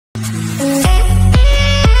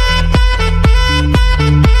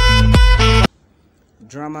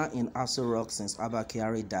Drama in Aso Rock since Abba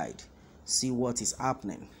Kyari died. See what is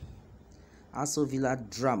happening. Aso Villa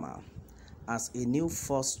drama as a new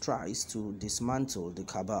force tries to dismantle the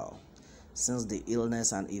cabal. Since the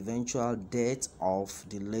illness and eventual death of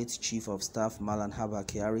the late Chief of Staff Malam Abba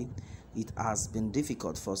Kyari, it has been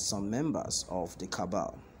difficult for some members of the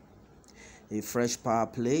cabal. A fresh power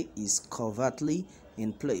play is covertly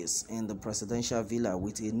in place in the presidential villa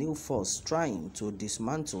with a new force trying to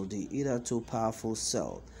dismantle the hitherto powerful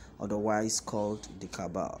cell, otherwise called the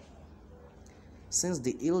cabal. Since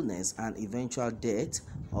the illness and eventual death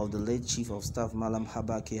of the late Chief of Staff Malam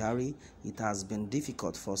Abba Kyari, it has been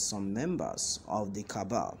difficult for some members of the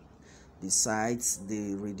cabal. Besides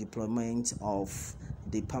the redeployment of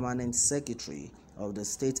the permanent secretary of the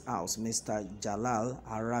State House, Mr. Jalal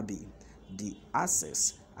Arabi, the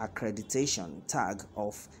access accreditation tag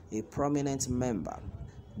of a prominent member,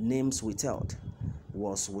 names withheld,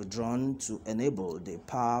 was withdrawn to enable the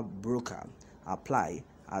power broker apply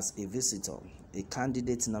as a visitor. A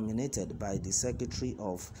candidate nominated by the secretary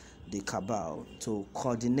of the cabal to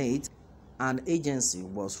coordinate an agency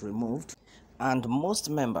was removed, and most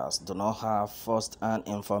members do not have first-hand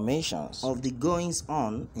information of the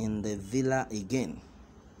goings-on in the villa again.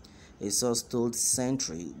 A source told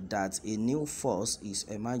Century that a new force is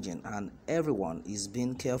emerging and everyone is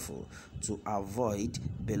being careful to avoid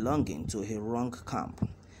belonging to a wrong camp.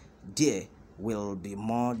 There will be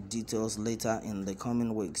more details later in the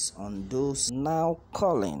coming weeks on those now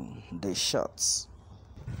calling the shots.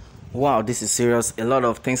 Wow, this is serious. A lot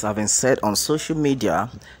of things have been said on social media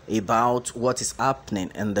about what is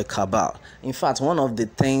happening in the cabal. In fact, one of the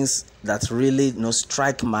things that really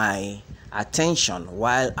strike my attention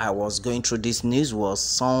while I was going through this news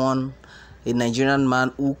was a Nigerian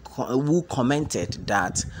man who commented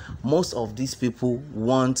that most of these people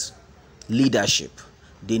want leadership.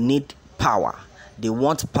 They need power. They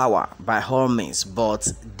want power by all means, but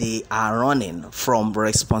they are running from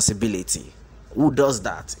responsibility. Who does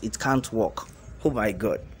that? It can't work. Oh my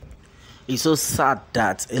God. It's so sad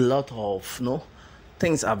that a lot of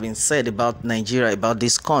things have been said about Nigeria, about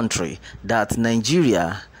this country, that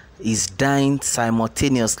Nigeria is dying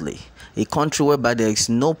simultaneously. A country whereby there is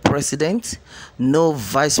no president, no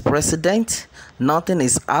vice president, nothing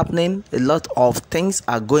is happening. A lot of things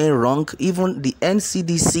are going wrong. Even the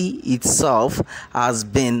NCDC itself has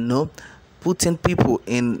been putting people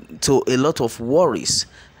into a lot of worries.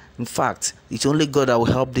 In fact, it's only God that will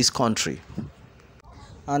help this country.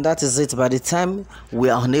 And that is it. By the time we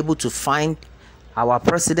are unable to find our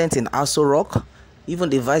president in Aso Rock,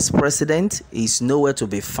 even the vice president is nowhere to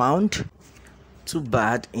be found. Too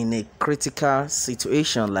bad in a critical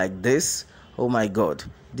situation like this. Oh my God,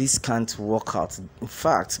 this can't work out. In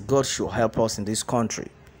fact, God should help us in this country.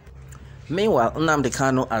 Meanwhile, Nnamdi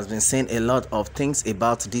Kanu has been saying a lot of things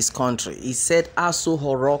about this country. He said Aso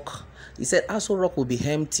Rock will be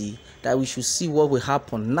empty, that we should see what will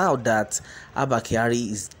happen now that Abba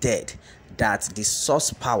Kyari is dead, that the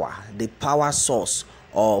source power, the power source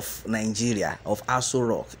of Nigeria, of Aso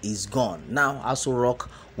Rock, is gone. Now Aso Rock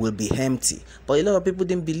will be empty. But a lot of people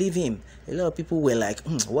didn't believe him. A lot of people were like,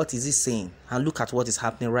 what is he saying? And look at what is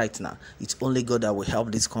happening right now. It's only God that will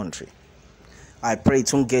help this country. I pray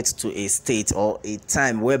it won't get to a state or a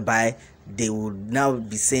time whereby they will now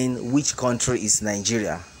be saying which country is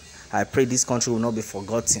Nigeria. I pray this country will not be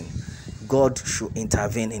forgotten. God should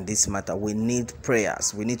intervene in this matter. We need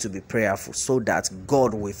prayers. We need to be prayerful so that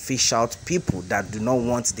God will fish out people that do not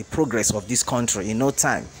want the progress of this country in no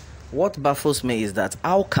time. What baffles me is that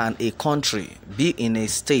how can a country be in a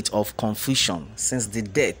state of confusion since the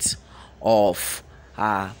death of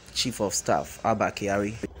our Chief of Staff, Abba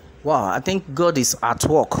Kyari? Wow, I think God is at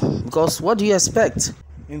work, because what do you expect?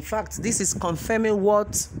 In fact, this is confirming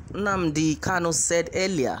what Nnamdi Kanu said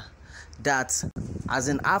earlier, that as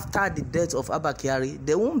in after the death of Abba Kyari,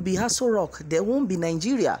 there won't be Aso Rock, there won't be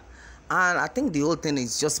Nigeria. And I think the whole thing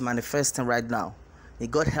is just manifesting right now. May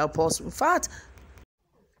God help us. In fact,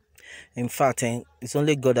 it's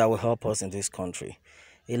only God that will help us in this country.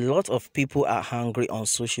 A lot of people are hungry on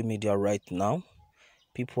social media right now.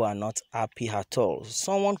 People are not happy at all.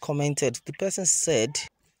 Someone commented, the person said,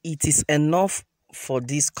 it is enough for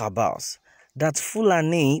these cabals, that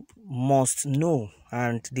Fulani must know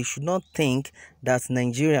and they should not think that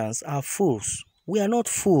Nigerians are fools. We are not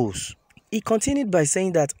fools. He continued by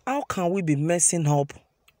saying that how can we be messing up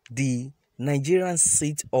the Nigerian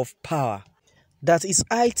seat of power? That it's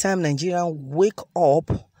high time Nigerians wake up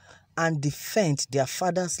and defend their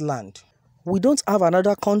father's land. We don't have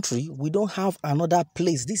another country. We don't have another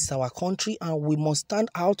place. This is our country and we must stand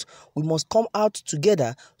out. We must come out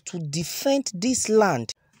together to defend this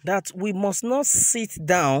land. that we must not sit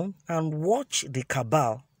down and watch the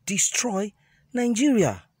cabal destroy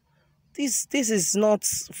Nigeria. This is not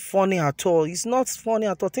funny at all. It's not funny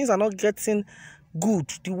at all. Things are not getting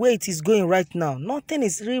good the way it is going right now. Nothing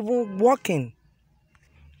is even working.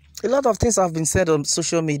 A lot of things have been said on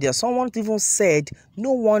social media. Someone even said,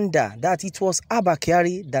 no wonder that it was Abba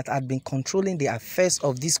Kyari that had been controlling the affairs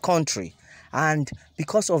of this country. And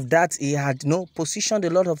because of that, he had positioned a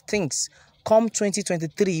lot of things. Come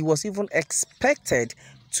 2023, he was even expected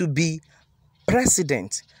to be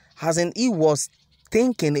president. As in, he was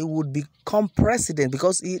thinking he would become president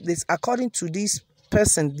because according to this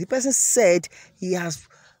person, the person said he has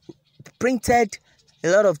printed a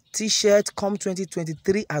lot of t-shirts come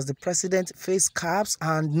 2023 as the president, face caps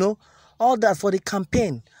and all that for the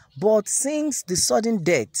campaign. But since the sudden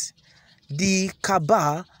death, the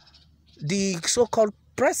cabal, the so-called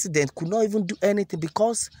president could not even do anything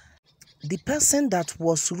because the person that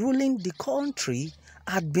was ruling the country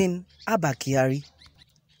had been Abba Kyari.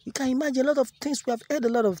 You can imagine a lot of things. We have heard a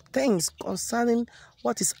lot of things concerning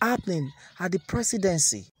what is happening at the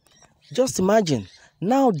presidency. Just imagine,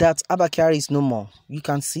 now that Abba Kyari is no more, you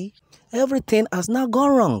can see everything has now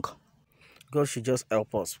gone wrong. God should just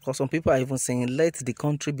help us. Because some people are even saying, let the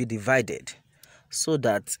country be divided so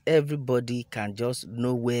that everybody can just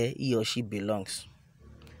know where he or she belongs.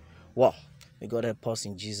 Wow, may God help us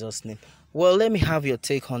in Jesus' name. Well, let me have your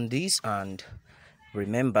take on this, and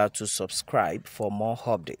remember to subscribe for more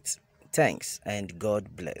updates. Thanks and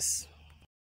God bless.